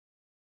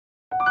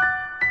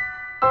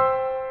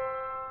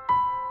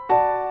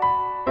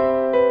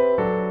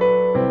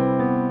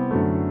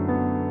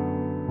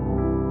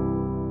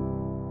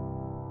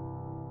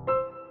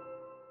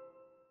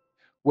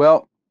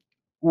Well,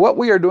 what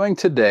we are doing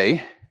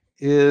today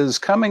is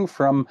coming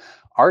from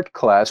art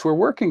class. We're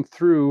working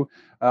through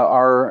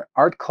our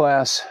art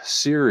class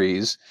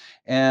series,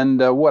 and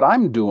what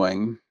I'm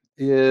doing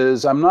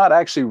is I'm not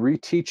actually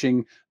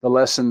reteaching the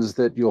lessons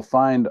that you'll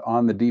find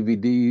on the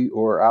DVD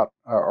or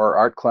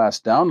art class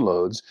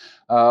downloads.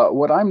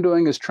 What I'm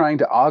doing is trying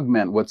to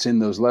augment what's in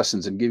those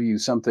lessons and give you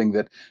something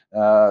that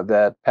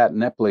Pat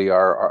Nepley,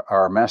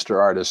 our master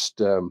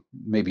artist,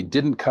 maybe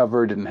didn't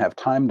cover, didn't have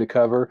time to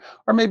cover,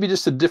 or maybe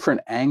just a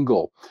different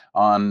angle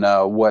on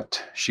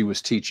what she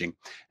was teaching.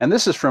 And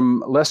this is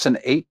from lesson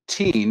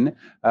 18,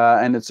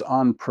 and it's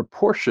on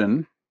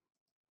proportion.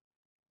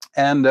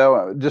 And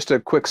just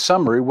a quick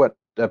summary, what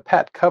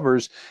Pat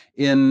covers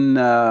in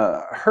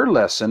her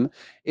lesson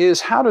is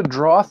how to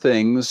draw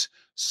things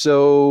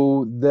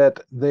so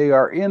that they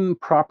are in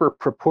proper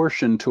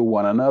proportion to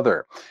one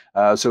another.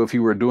 So if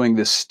you were doing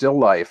this still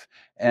life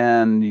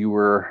and you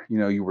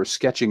were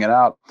sketching it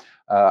out,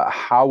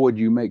 how would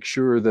you make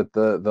sure that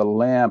the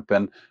lamp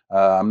and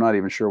I'm not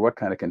even sure what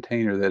kind of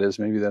container that is.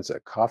 Maybe that's a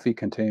coffee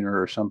container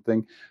or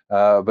something.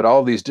 But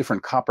all these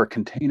different copper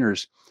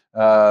containers,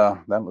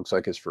 that looks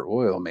like it's for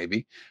oil,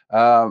 maybe.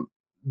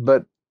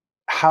 But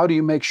how do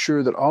you make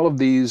sure that all of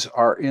these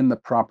are in the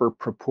proper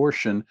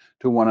proportion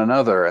to one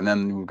another? And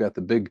then we've got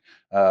the big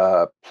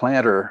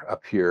planter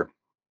up here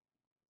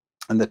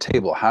and the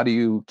table. How do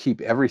you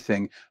keep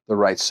everything the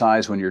right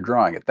size when you're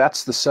drawing it?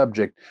 That's the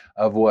subject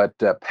of what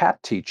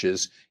Pat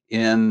teaches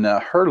in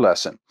her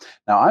lesson.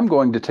 Now, I'm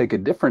going to take a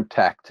different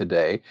tack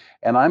today,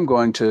 and I'm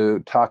going to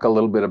talk a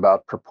little bit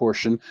about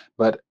proportion,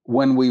 but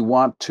when we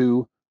want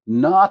to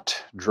not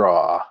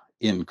draw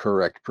in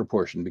correct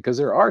proportion, because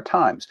there are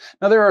times.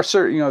 Now, there are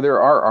certain,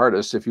 there are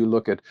artists, if you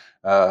look at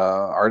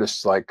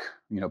artists like,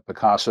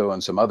 Picasso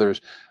and some others,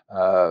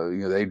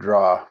 they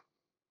draw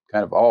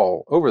kind of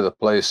all over the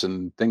place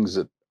and things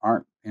that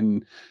aren't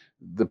in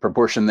the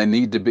proportion they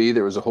need to be.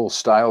 There was a whole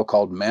style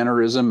called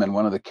mannerism, and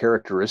one of the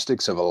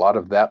characteristics of a lot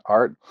of that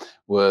art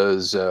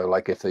was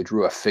like if they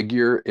drew a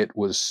figure, it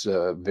was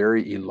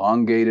very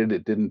elongated.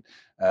 It didn't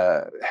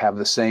have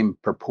the same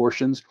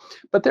proportions.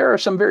 But there are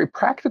some very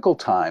practical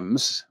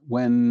times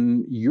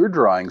when you're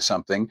drawing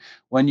something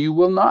when you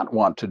will not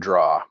want to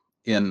draw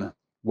in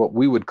what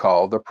we would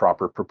call the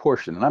proper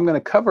proportion. And I'm going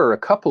to cover a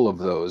couple of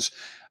those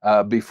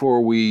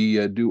before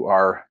we do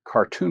our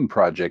cartoon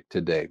project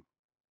today.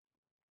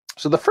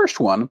 So the first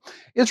one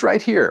is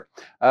right here.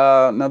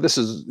 Now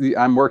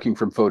I'm working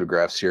from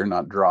photographs here,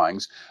 not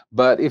drawings,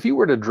 but if you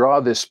were to draw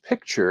this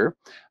picture,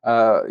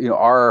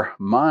 our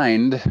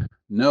mind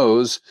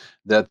knows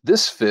that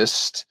this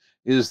fist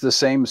is the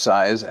same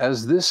size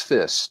as this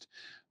fist.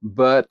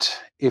 But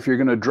if you're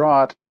going to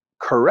draw it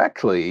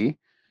correctly,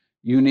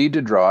 you need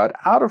to draw it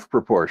out of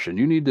proportion.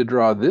 You need to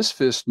draw this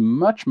fist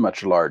much,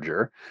 much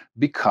larger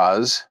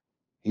because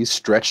he's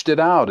stretched it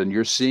out and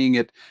you're seeing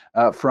it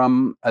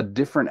from a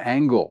different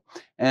angle.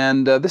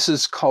 And this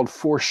is called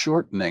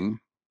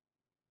foreshortening.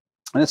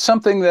 And it's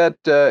something that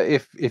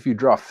if you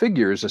draw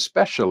figures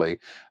especially,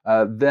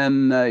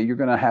 then you're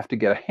going to have to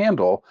get a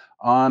handle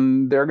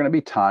on. There are going to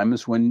be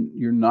times when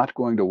you're not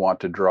going to want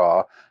to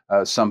draw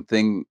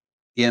something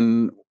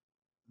in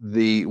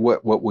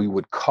what we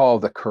would call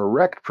the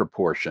correct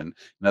proportion.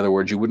 In other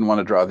words, you wouldn't want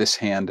to draw this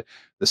hand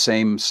the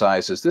same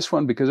size as this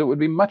one because it would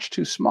be much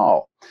too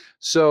small.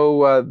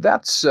 So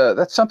that's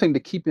something to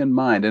keep in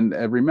mind. And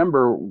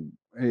remember,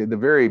 the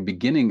very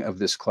beginning of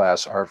this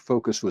class, our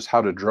focus was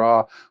how to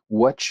draw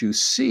what you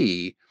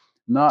see,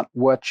 not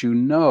what you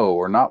know,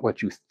 or not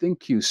what you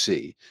think you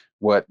see.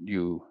 What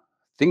you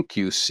think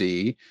you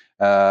see,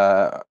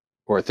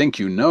 or think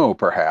you know,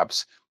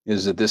 perhaps,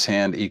 is that this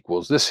hand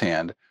equals this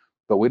hand.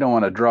 But we don't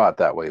want to draw it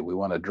that way. We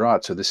want to draw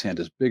it so this hand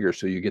is bigger,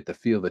 so you get the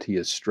feel that he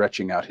is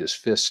stretching out his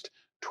fist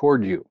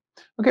toward you.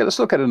 Okay, let's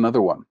look at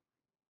another one.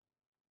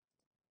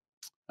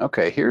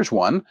 Okay, here's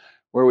one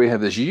where we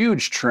have this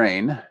huge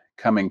train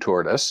coming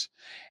toward us.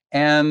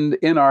 And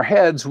in our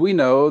heads, we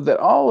know that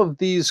all of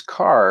these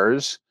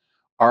cars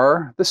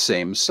are the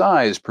same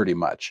size pretty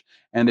much.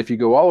 And if you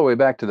go all the way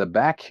back to the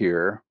back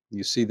here,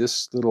 you see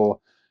this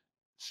little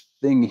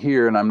thing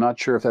here, and I'm not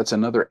sure if that's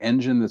another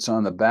engine that's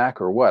on the back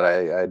or what.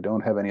 I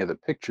don't have any other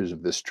pictures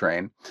of this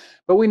train,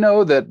 but we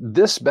know that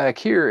this back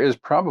here is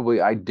probably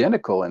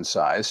identical in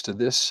size to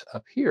this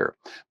up here,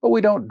 but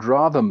we don't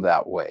draw them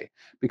that way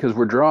because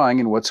we're drawing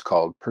in what's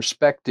called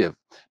perspective.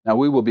 Now,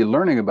 we will be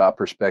learning about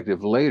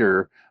perspective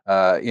later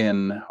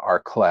in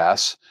our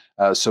class,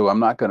 so I'm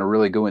not going to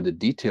really go into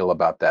detail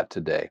about that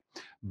today,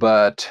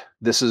 but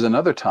this is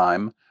another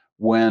time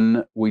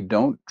when we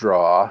don't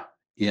draw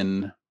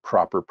in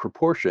proper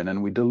proportion,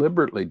 and we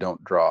deliberately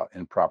don't draw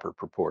in proper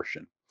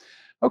proportion.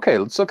 Okay,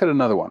 let's look at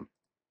another one.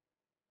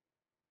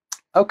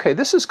 Okay,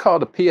 this is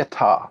called a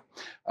pietà.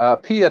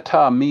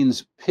 Pietà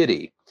means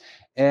pity,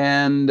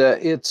 and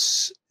a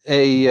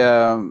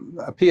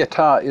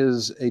pietà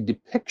is a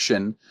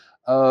depiction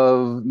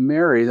of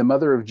Mary, the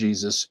mother of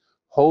Jesus,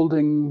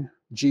 holding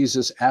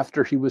Jesus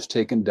after he was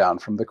taken down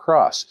from the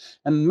cross.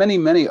 And many,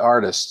 many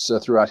artists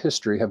throughout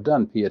history have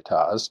done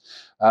pietas.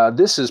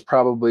 This is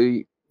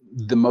probably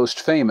the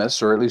most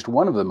famous, or at least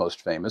one of the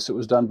most famous. It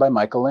was done by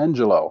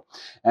Michelangelo,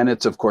 and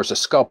it's of course a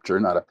sculpture,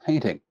 not a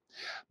painting.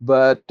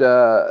 But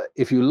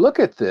if you look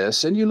at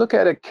this and you look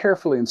at it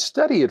carefully and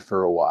study it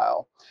for a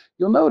while,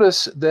 you'll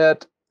notice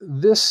that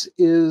this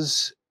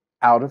is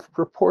out of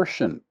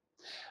proportion.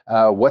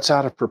 What's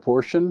out of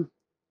proportion?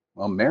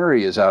 Well,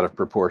 Mary is out of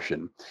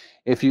proportion.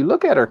 If you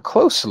look at her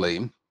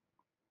closely,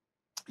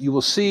 you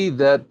will see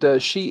that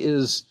she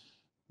is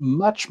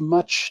much,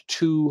 much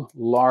too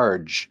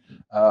large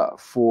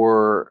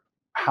for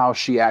how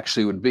she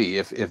actually would be.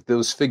 If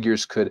those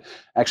figures could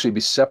actually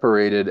be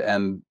separated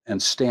and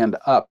stand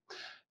up,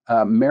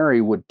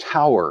 Mary would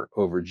tower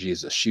over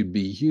Jesus. She'd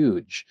be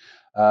huge.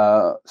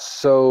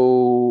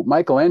 So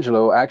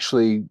Michelangelo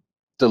actually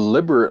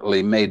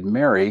deliberately made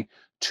Mary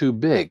too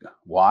big.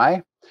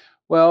 Why?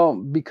 Well,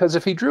 because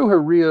if he drew her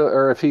real,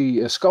 or if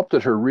he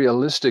sculpted her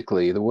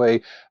realistically, the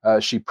way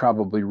she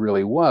probably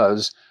really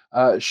was,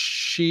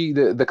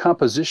 the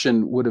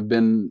composition would have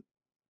been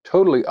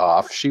totally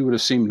off. She would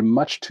have seemed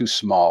much too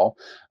small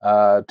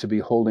to be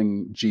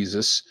holding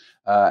Jesus.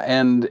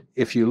 And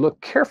if you look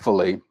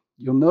carefully,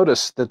 you'll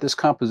notice that this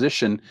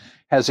composition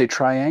has a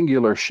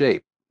triangular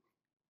shape.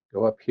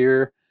 Go up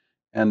here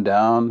and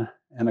down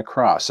and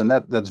across, and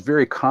that's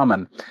very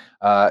common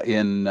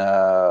in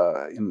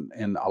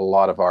a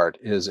lot of art,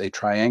 is a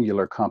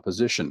triangular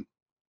composition.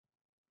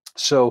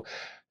 So,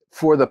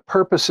 for the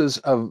purposes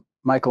of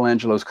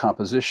Michelangelo's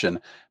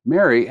composition,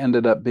 Mary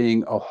ended up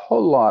being a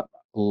whole lot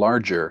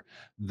larger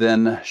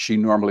than she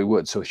normally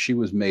would. So she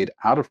was made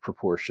out of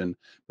proportion,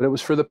 but it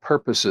was for the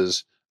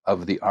purposes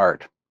of the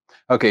art.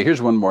 Okay,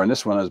 here's one more, and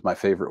this one is my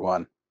favorite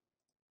one.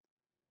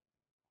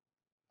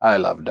 I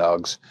love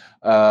dogs.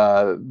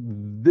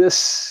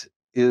 This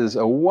is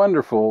a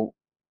wonderful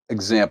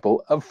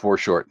example of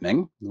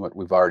foreshortening, what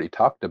we've already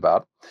talked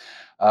about.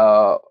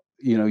 Uh,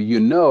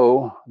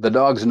 the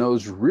dog's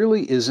nose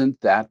really isn't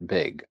that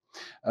big,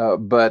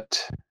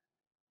 but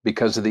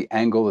because of the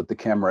angle that the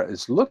camera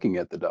is looking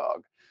at the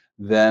dog,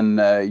 then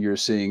you're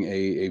seeing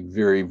a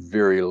very,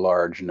 very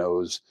large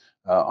nose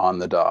on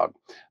the dog.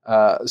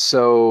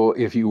 So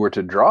if you were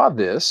to draw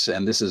this,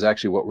 and this is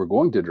actually what we're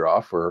going to draw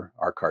for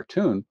our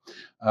cartoon,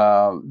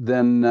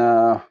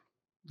 then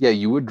yeah,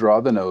 you would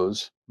draw the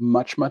nose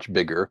much, much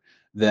bigger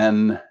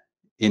than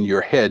in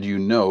your head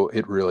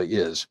it really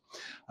is.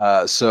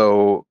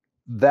 So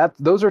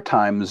those are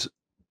times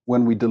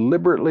when we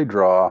deliberately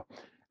draw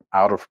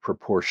out of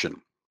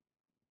proportion.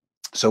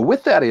 So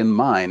with that in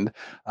mind,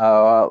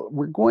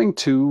 we're going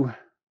to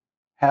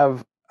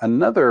have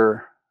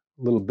another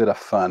little bit of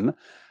fun.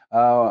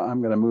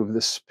 I'm going to move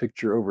this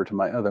picture over to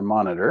my other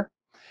monitor.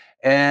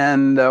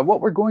 And what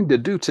we're going to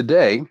do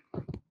today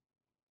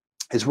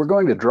is we're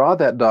going to draw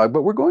that dog,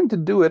 but we're going to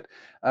do it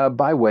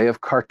by way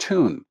of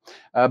cartoon,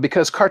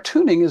 because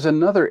cartooning is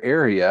another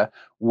area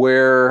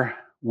where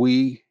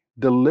we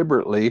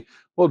deliberately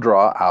will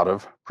draw out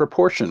of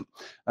proportion.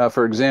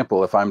 For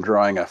example, if I'm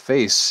drawing a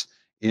face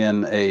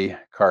in a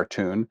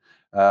cartoon,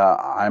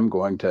 I'm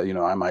going to,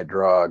 I might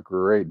draw a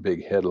great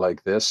big head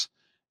like this,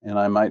 and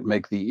I might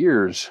make the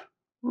ears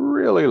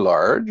really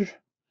large,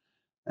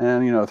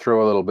 and,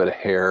 throw a little bit of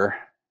hair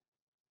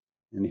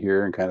in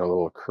here and kind of a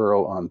little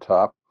curl on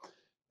top.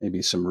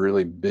 Maybe some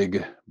really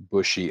big,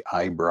 bushy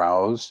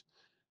eyebrows.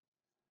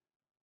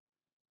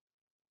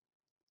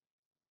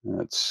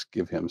 Let's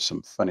give him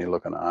some funny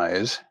looking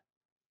eyes.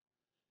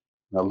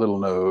 A little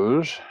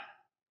nose.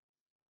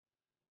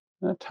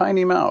 And a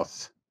tiny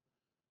mouth.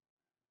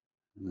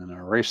 And then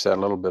erase that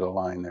little bit of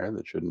line there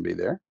that shouldn't be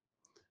there.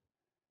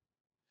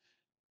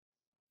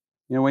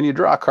 When you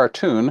draw a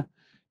cartoon,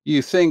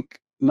 you think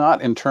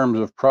not in terms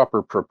of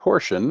proper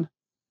proportion.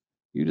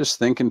 You just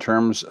think in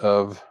terms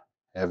of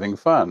having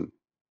fun.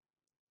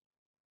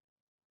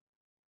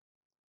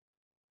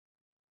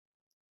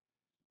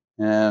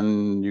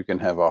 And you can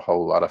have a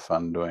whole lot of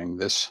fun doing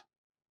this.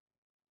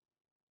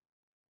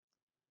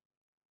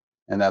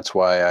 And that's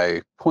why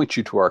I point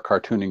you to our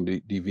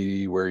cartooning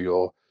DVD, where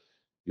you'll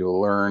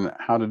learn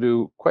how to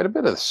do quite a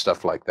bit of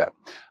stuff like that.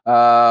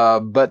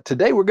 But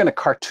today we're going to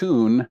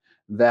cartoon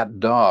that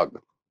dog.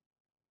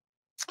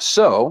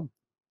 So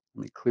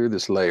let me clear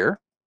this layer.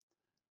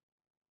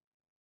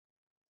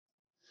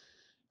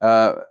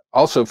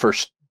 Also, for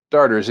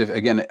starters,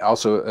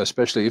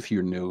 especially if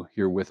you're new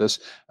here with us,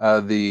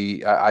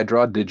 I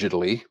draw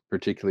digitally,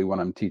 particularly when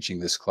I'm teaching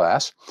this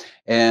class,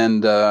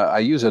 and I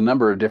use a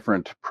number of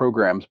different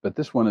programs, but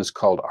this one is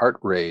called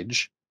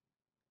ArtRage.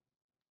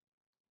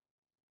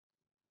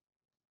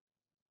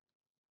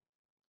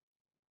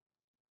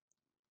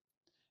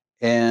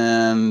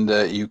 And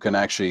you can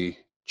actually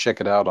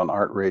check it out on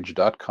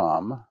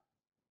artrage.com.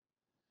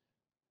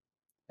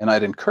 And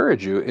I'd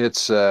encourage you,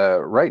 it's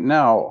right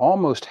now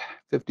almost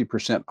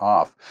 50%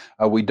 off.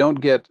 We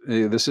don't get,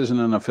 this isn't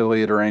an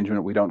affiliate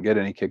arrangement. We don't get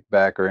any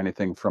kickback or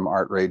anything from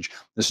ArtRage.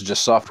 This is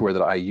just software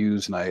that I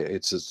use, and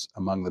it's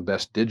among the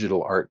best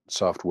digital art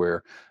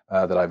software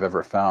that I've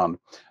ever found.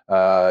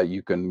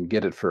 You can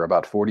get it for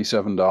about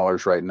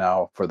 $47 right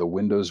now for the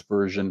Windows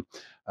version.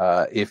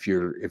 If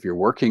you're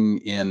working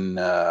in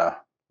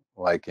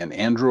like in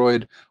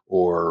Android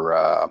or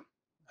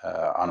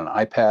on an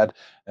iPad,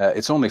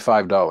 it's only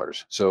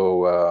 $5.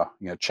 So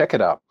check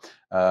it out.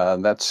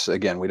 That's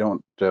again, we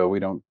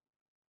don't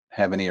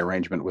have any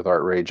arrangement with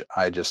ArtRage.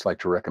 I just like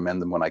to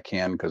recommend them when I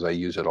can because I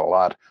use it a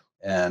lot.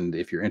 And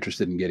if you're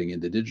interested in getting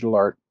into digital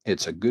art,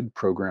 it's a good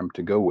program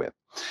to go with.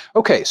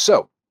 Okay,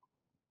 so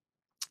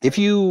if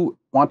you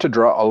want to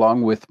draw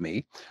along with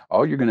me,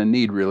 all you're going to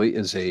need really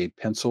is a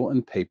pencil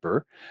and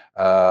paper.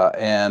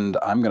 And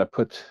I'm going to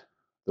put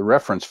the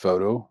reference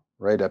photo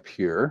right up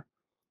here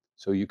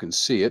so you can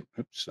see it.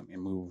 Oops, let me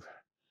move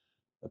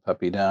the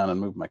puppy down and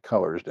move my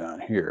colors down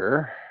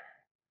here.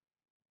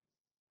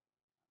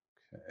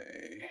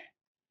 Okay.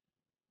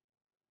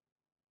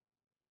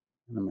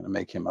 And I'm going to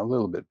make him a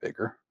little bit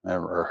bigger,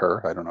 or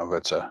her. I don't know if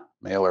it's a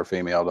male or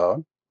female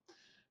dog.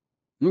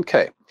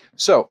 Okay,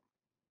 so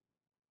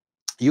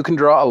you can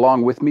draw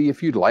along with me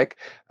if you'd like.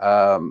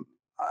 Um,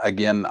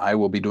 Again, I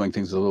will be doing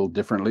things a little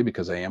differently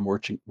because I am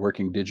working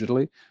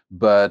digitally.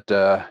 But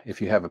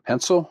if you have a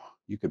pencil,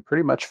 you could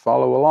pretty much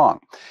follow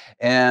along.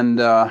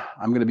 And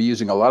I'm going to be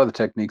using a lot of the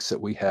techniques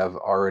that we have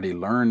already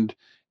learned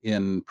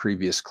in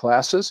previous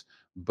classes.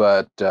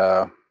 But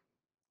I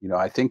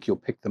think you'll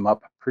pick them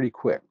up pretty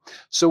quick.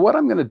 So what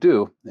I'm going to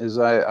do is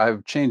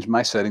I've changed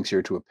my settings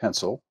here to a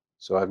pencil.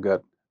 So I've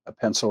got a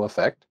pencil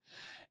effect.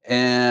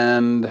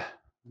 And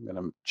I'm going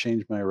to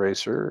change my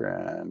eraser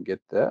and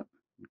get that.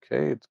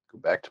 Okay, let's go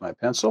back to my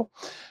pencil.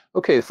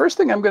 Okay, the first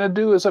thing I'm going to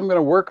do is I'm going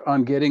to work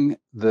on getting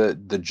the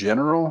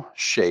general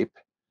shape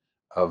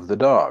of the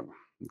dog.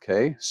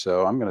 Okay,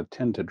 so I'm going to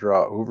tend to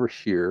draw over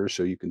here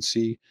so you can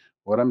see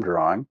what I'm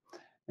drawing.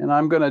 And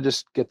I'm going to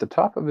just get the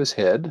top of his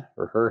head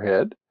or her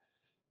head.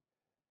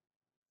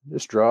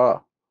 Just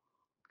draw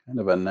kind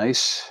of a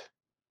nice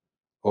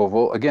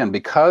oval. Again,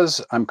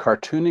 because I'm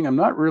cartooning, I'm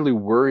not really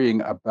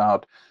worrying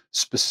about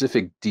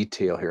specific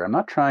detail here. I'm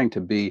not trying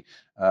to be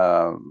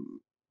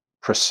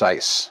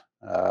precise.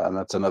 And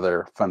that's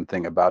another fun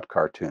thing about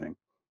cartooning.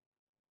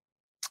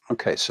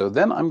 Okay, so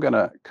then I'm going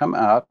to come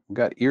out. We've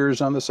got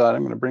ears on the side.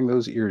 I'm going to bring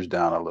those ears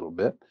down a little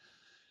bit.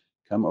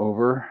 Come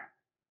over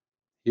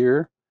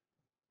here.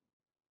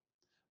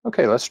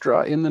 Okay, let's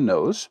draw in the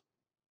nose.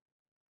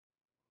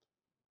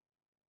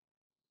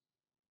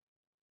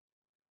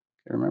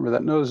 Okay, remember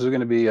that nose is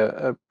going to be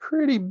a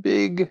pretty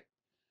big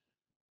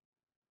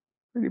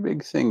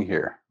thing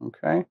here.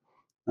 Okay.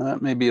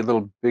 That may be a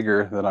little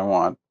bigger than I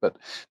want, but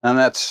and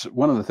that's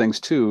one of the things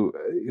too.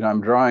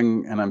 I'm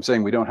drawing and I'm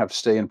saying we don't have to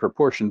stay in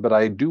proportion, but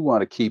I do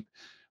want to keep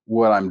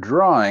what I'm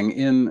drawing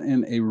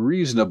in a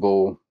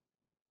reasonable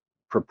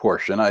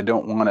proportion. I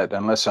don't want it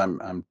unless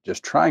I'm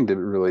just trying to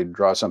really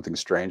draw something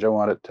strange. I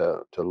want it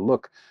to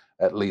look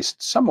at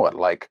least somewhat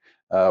like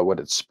what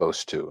it's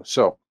supposed to.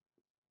 So,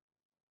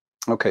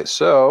 okay,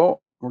 so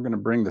we're going to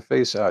bring the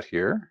face out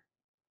here.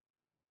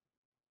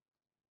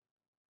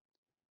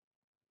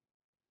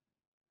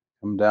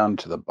 Come down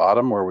to the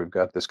bottom where we've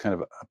got this kind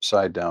of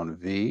upside down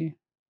V.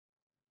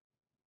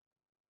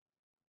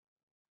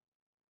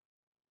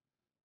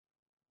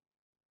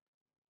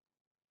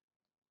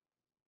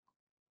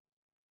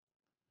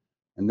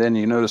 And then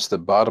you notice the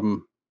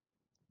bottom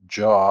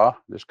jaw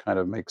just kind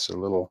of makes a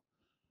little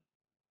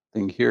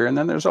thing here. And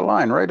then there's a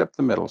line right up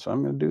the middle. So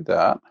I'm going to do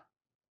that.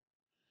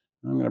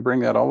 I'm going to bring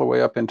that all the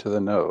way up into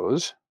the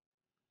nose.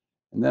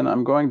 And then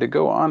I'm going to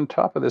go on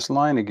top of this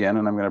line again,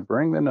 and I'm going to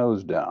bring the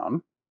nose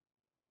down.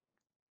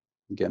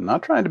 Again,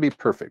 not trying to be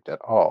perfect at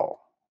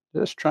all.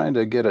 Just trying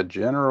to get a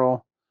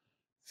general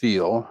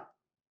feel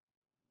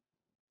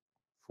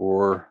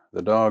for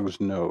the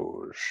dog's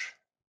nose.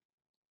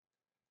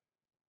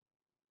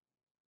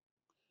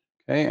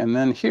 Okay, and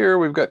then here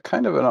we've got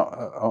kind of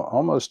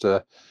almost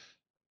a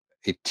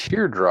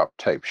teardrop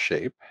type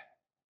shape.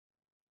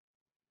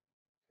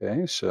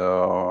 Okay,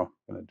 so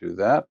I'm going to do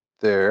that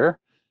there.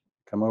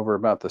 Come over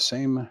about the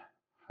same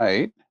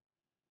height.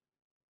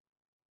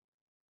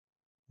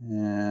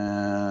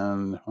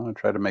 And I want to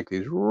try to make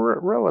these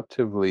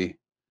relatively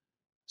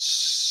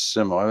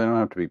similar. They don't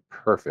have to be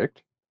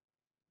perfect.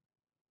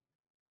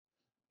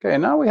 Okay,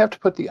 now we have to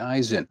put the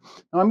eyes in.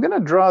 Now I'm going to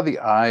draw the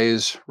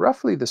eyes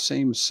roughly the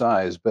same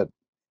size, but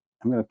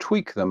I'm going to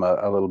tweak them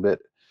a little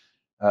bit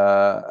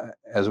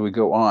as we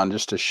go on,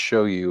 just to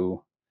show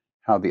you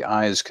how the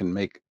eyes can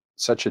make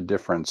such a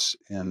difference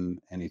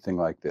in anything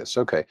like this.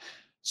 Okay,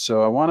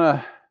 so I want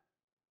to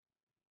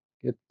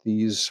get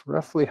these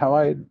roughly how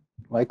I'd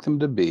like them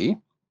to be.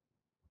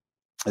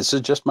 This is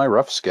just my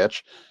rough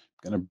sketch.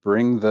 I'm going to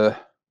bring the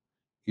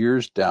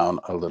ears down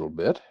a little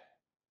bit.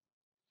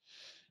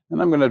 And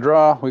I'm going to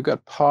draw, we've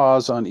got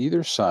paws on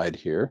either side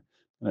here.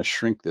 I'm going to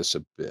shrink this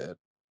a bit,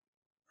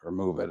 or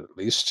move it at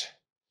least.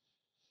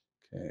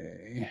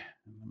 Okay,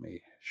 let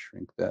me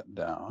shrink that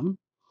down.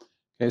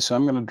 Okay, so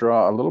I'm going to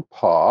draw a little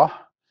paw.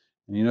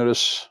 And you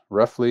notice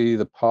roughly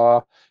the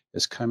paw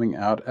is coming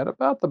out at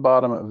about the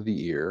bottom of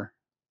the ear.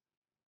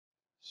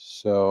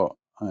 So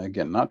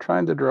again, not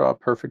trying to draw a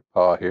perfect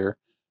paw here,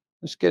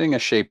 just getting a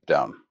shape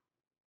down.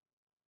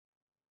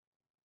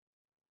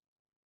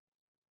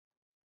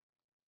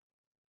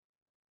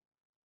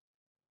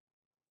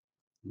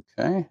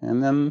 Okay,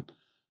 and then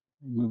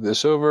move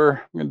this over.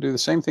 I'm going to do the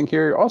same thing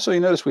here. Also, you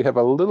notice we have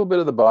a little bit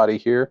of the body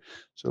here.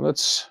 So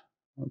let's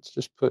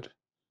just put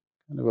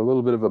kind of a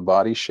little bit of a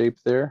body shape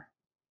there.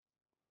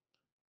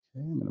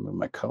 Okay, I'm going to move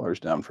my colors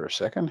down for a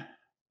second.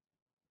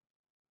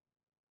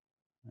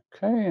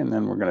 Okay, and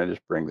then we're going to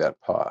just bring that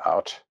paw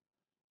out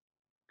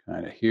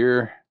kind of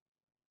here.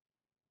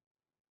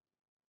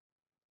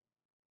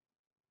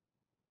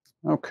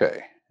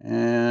 Okay,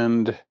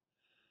 and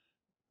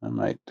I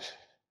might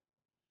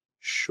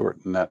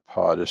shorten that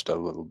paw just a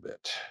little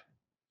bit.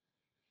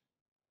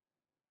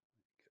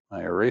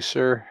 My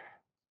eraser,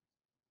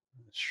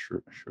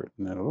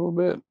 shorten that a little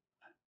bit.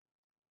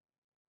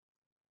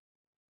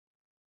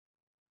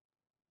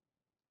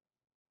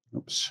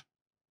 Oops,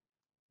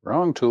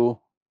 wrong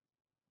tool.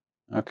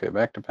 Okay,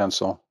 back to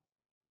pencil.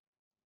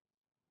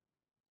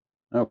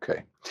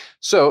 Okay,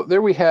 so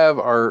there we have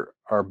our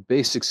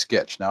basic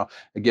sketch. Now,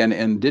 again,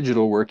 in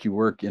digital work, you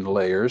work in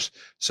layers.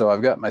 So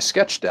I've got my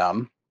sketch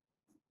down.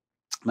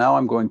 Now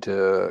I'm going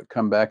to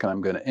come back and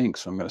I'm going to ink.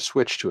 So I'm going to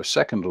switch to a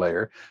second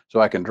layer so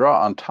I can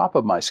draw on top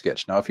of my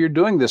sketch. Now, if you're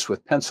doing this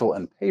with pencil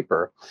and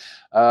paper,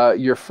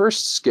 your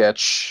first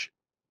sketch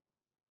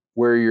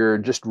where you're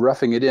just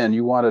roughing it in,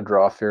 you want to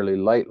draw fairly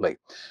lightly.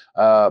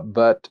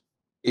 But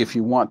if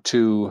you want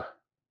to,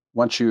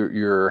 once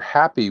you're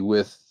happy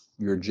with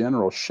your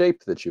general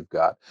shape that you've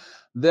got,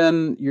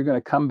 then you're going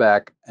to come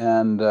back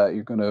and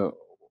you're going to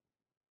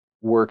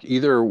work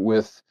either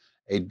with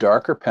a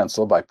darker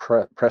pencil by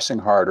pressing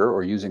harder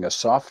or using a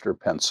softer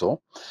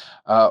pencil,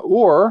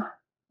 or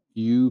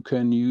you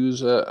can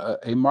use a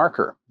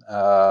marker.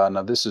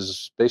 Now, this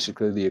is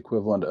basically the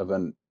equivalent of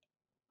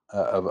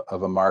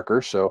of a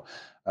marker. So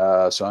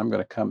I'm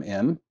going to come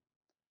in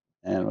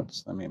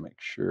and let me make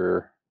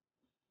sure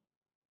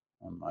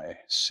on my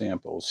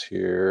samples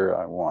here,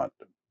 I want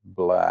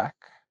black.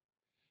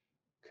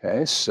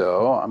 Okay,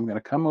 so I'm going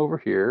to come over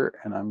here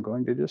and I'm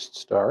going to just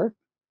start.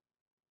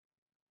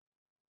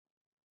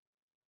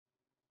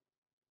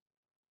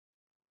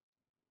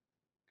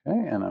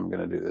 Okay, and I'm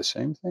going to do the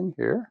same thing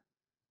here.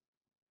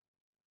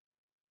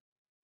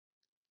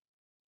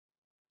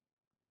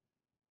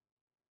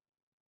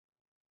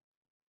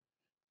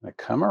 I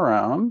come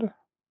around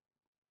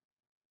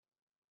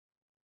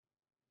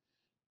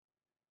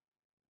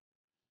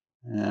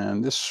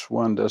and this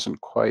one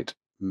doesn't quite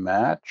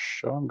match,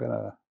 so I'm going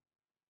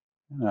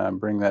to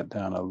bring that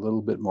down a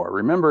little bit more.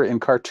 Remember, in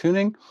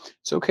cartooning,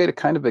 it's okay to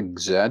kind of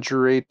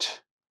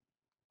exaggerate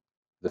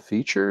the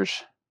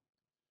features.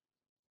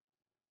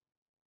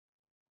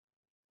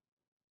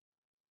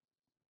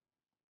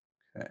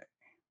 Okay,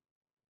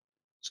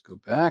 let's go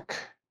back.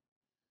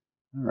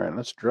 All right,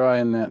 let's draw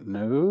in that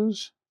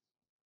nose.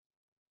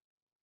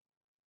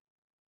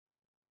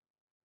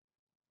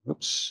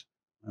 Oops,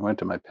 I went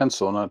to my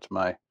pencil, not to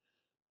my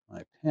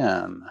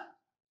pen.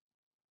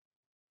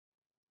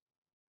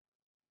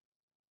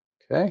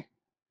 Okay,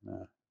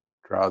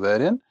 draw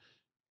that in.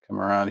 Come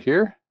around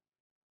here,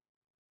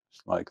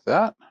 just like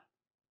that.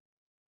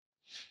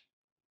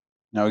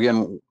 Now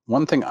again,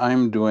 one thing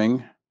I'm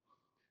doing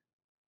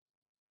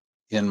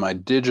in my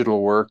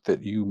digital work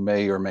that you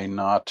may or may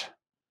not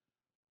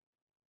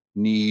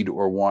need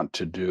or want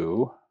to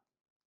do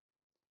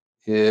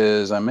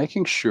is I'm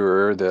making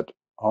sure that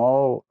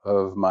all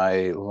of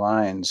my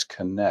lines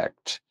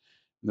connect.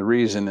 The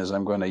reason is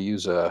I'm going to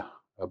use a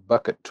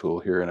bucket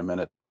tool here in a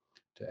minute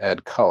to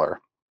add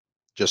color,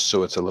 just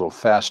so it's a little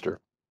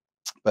faster.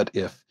 But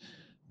if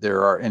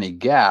there are any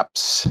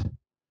gaps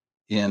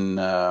in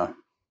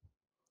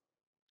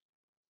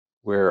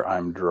where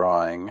I'm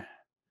drawing,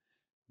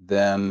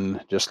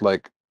 then just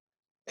like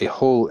a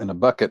hole in a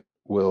bucket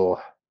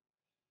will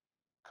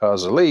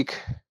cause a leak,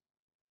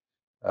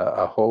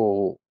 a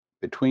hole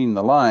between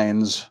the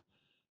lines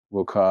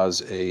will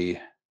cause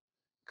a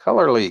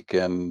color leak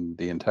and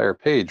the entire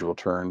page will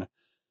turn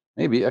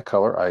maybe a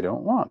color I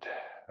don't want.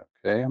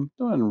 Okay, I'm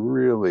doing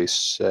really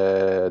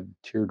sad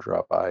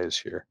teardrop eyes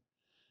here.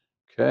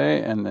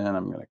 Okay, and then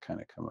I'm going to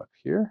kind of come up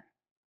here.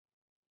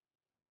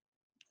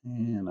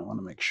 And I want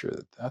to make sure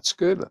that that's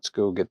good. Let's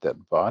go get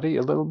that body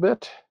a little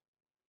bit.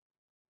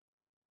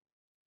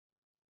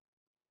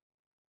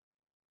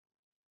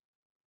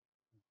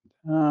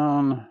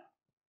 Down,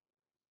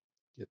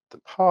 get the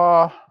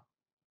paw.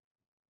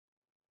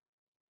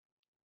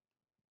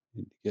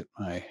 Need to get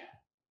my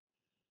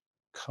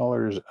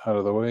colors out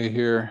of the way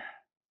here.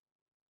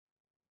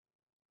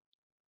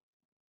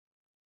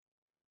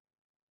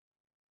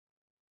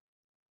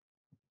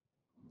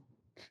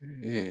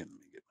 Okay, let me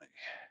get my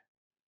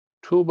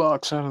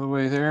toolbox out of the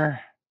way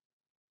there.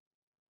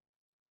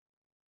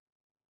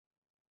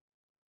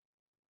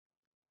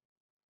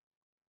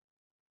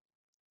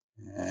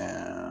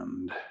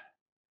 And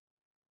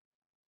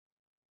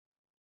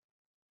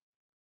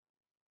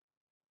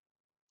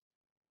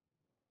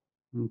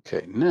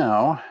okay,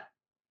 now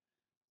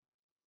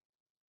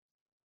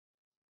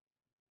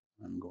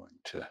I'm going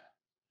to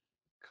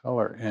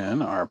color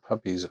in our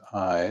puppy's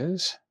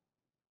eyes.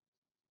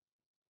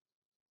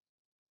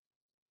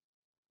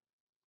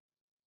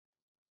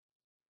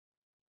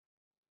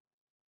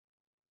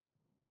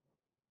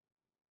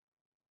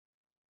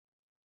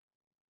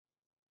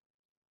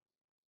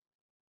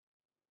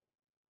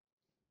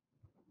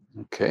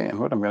 Okay, and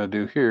what I'm going to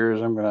do here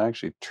is I'm going to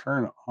actually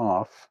turn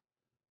off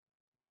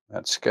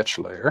that sketch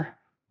layer.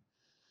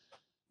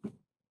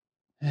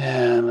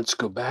 And let's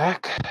go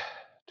back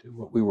to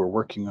what we were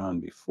working on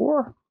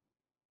before.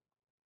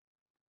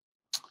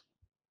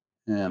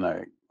 And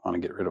I want to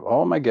get rid of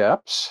all my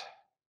gaps.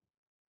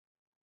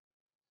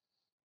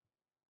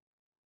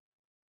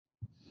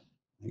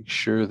 Make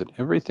sure that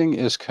everything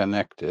is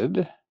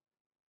connected.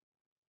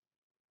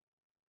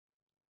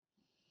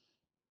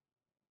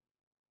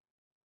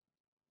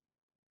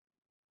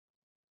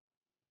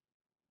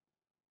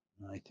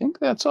 I think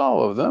that's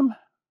all of them.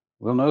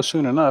 We'll know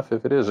soon enough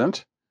if it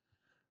isn't.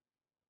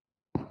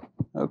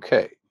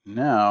 Okay,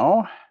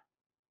 now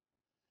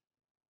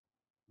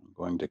I'm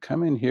going to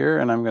come in here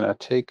and I'm going to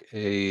take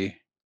a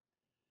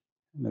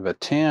kind of a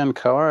tan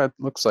color. It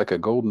looks like a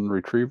golden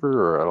retriever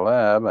or a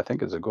lab. I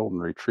think it's a golden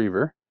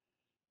retriever.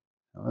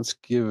 Now let's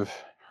give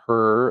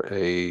her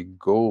a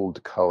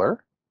gold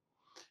color.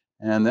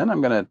 And then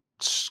I'm going to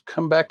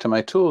come back to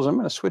my tools. I'm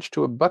going to switch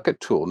to a bucket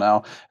tool.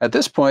 Now, at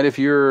this point, if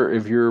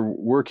you're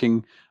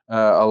working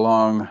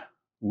along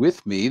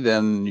with me,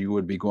 then you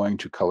would be going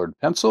to colored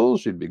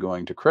pencils, you'd be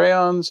going to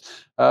crayons,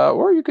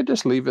 or you could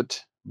just leave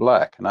it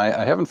black. And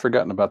I haven't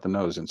forgotten about the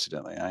nose,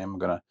 incidentally. I am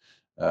going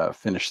to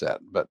finish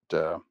that, but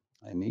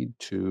I need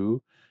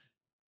to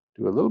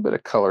do a little bit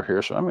of color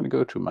here. So I'm going to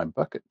go to my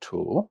bucket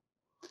tool,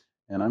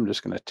 and I'm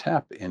just going to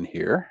tap in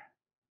here.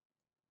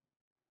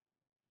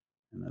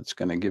 And that's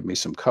going to give me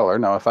some color.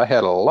 Now, if I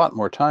had a lot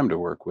more time to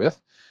work with,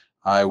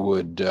 I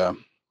would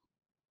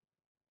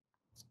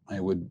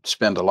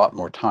spend a lot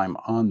more time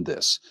on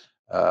this.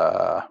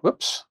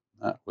 Whoops,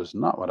 that was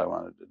not what I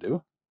wanted to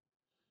do.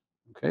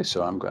 Okay,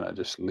 so I'm going to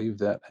just leave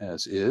that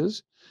as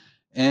is.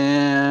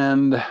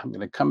 And I'm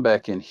going to come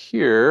back in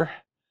here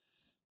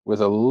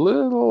with a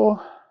little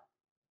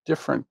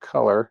different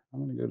color.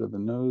 I'm going to go to the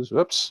nose.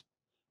 Whoops,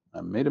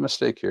 I made a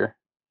mistake here.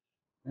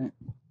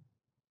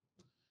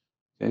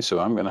 Okay,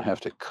 so I'm going to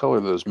have to color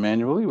those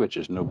manually, which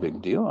is no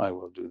big deal. I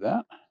will do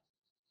that.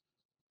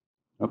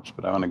 Oops,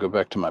 but I want to go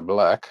back to my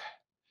black.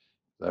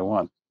 I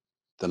want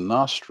the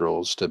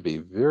nostrils to be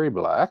very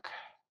black.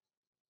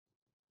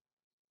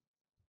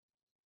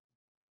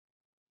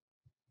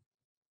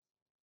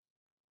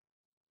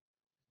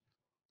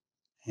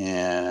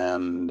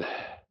 And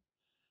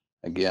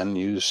again,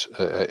 use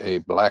a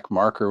black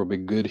marker will be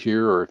good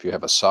here, or if you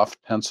have a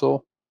soft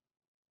pencil.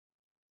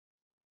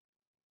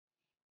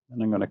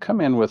 And I'm going to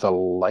come in with a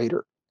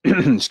lighter,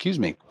 excuse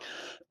me,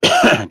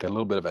 got a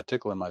little bit of a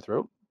tickle in my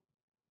throat.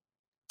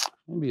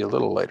 Maybe a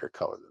little lighter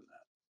color than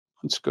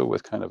that. Let's go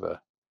with kind of a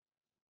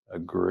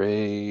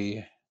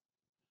gray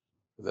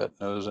for that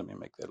nose. Let me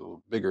make that a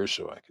little bigger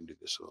so I can do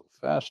this a little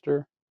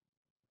faster.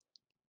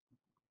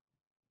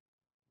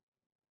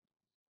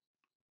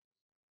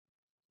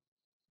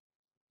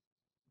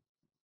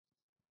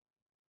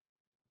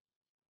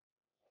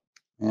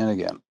 And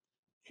again,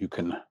 you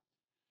can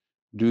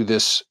do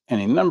this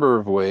any number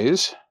of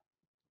ways.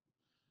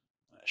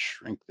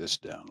 Shrink this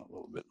down a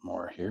little bit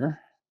more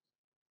here.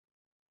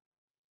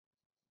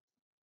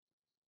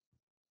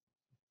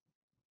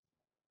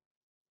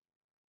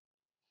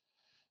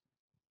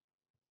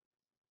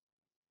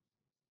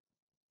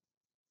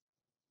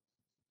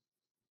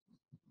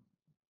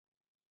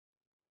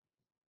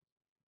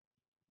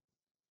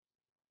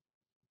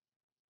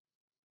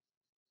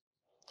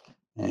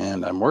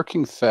 And I'm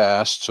working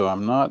fast, so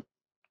I'm not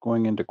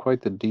going into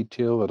quite the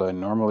detail that I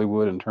normally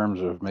would in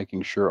terms of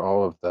making sure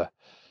all of the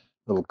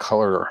little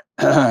color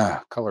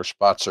color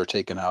spots are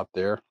taken out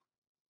there.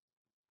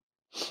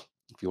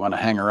 If you want to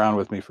hang around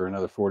with me for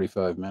another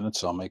 45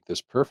 minutes, I'll make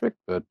this perfect,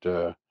 but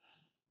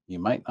you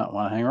might not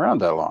want to hang around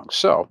that long.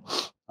 So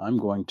I'm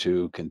going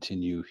to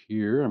continue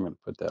here. I'm going to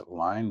put that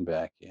line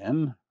back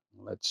in.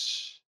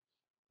 Let's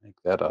make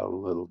that a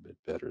little bit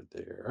better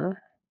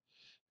there.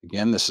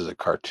 Again, this is a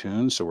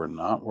cartoon, so we're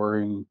not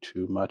worrying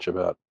too much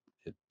about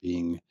it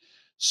being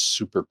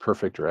super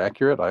perfect or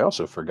accurate. I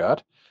also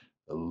forgot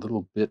a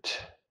little bit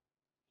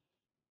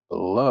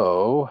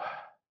below.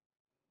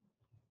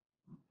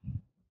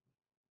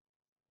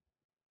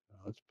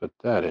 Let's put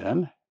that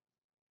in.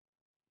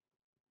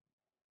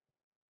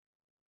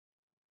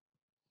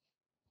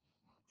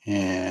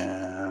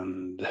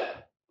 And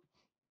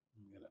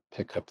I'm going to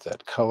pick up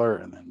that color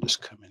and then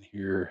just come in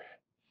here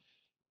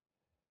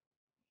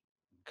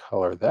and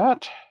color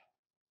that.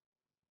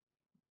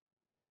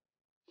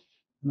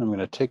 And I'm going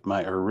to take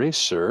my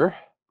eraser.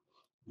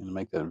 I'm going to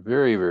make that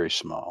very, very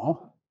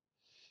small.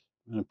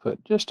 I'm going to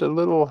put just a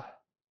little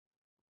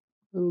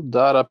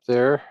dot up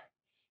there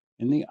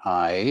in the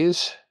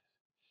eyes.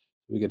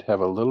 We could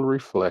have a little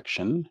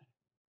reflection.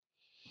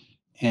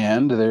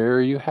 And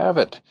there you have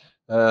it,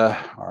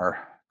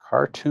 our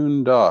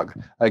cartoon dog.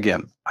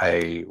 Again,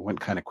 I went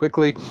kind of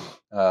quickly.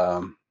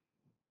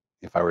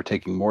 If I were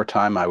taking more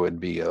time, I would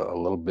be a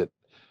little bit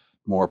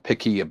more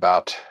picky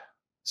about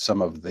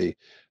some of the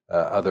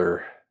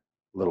other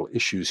little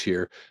issues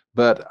here.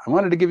 But I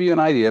wanted to give you an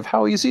idea of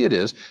how easy it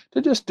is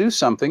to just do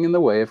something in the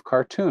way of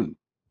cartoon.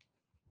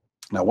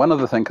 Now, one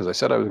other thing, because I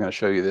said I was going to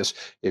show you this,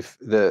 if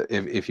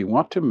you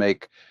want to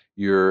make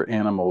your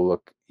animal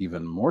look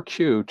even more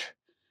cute,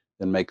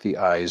 then make the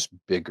eyes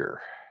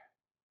bigger.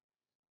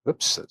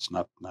 Whoops, that's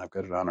not, I've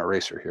got it on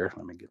eraser here.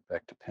 Let me get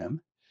back to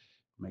pen.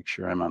 Make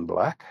sure I'm on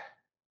black.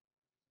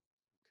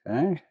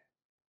 Okay.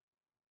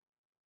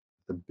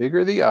 The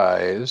bigger the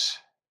eyes,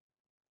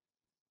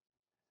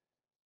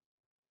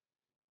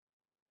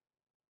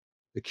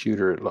 the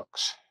cuter it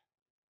looks.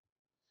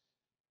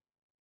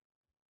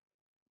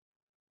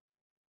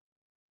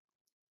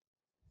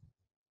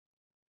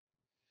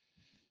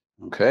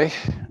 Okay,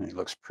 and he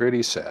looks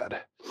pretty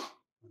sad.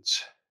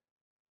 Let's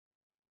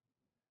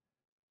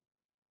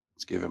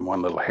give him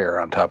one little hair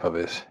on top of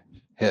his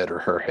head or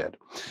her head.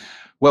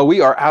 Well,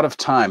 we are out of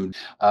time.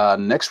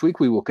 Next week,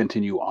 we will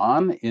continue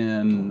on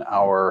in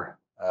our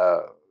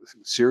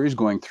series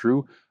going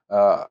through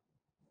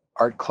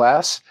art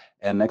class.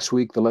 And next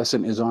week, the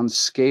lesson is on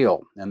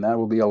scale, and that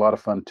will be a lot of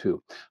fun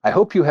too. I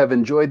hope you have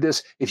enjoyed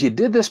this. If you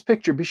did this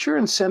picture, be sure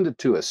and send it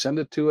to us. Send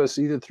it to us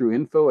either through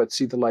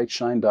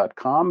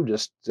info@seethelightshine.com.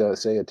 Just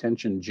say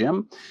attention,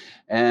 Jim,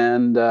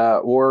 and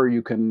or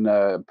you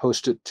can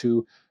post it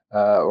to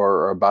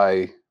or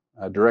by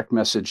direct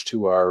message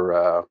to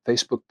our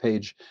Facebook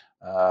page.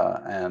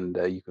 And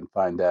you can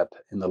find that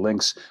in the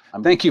links.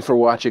 Thank you for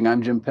watching.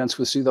 I'm Jim Pence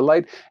with See the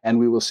Light, and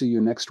we will see you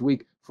next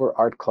week for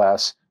Art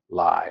Class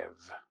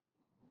Live.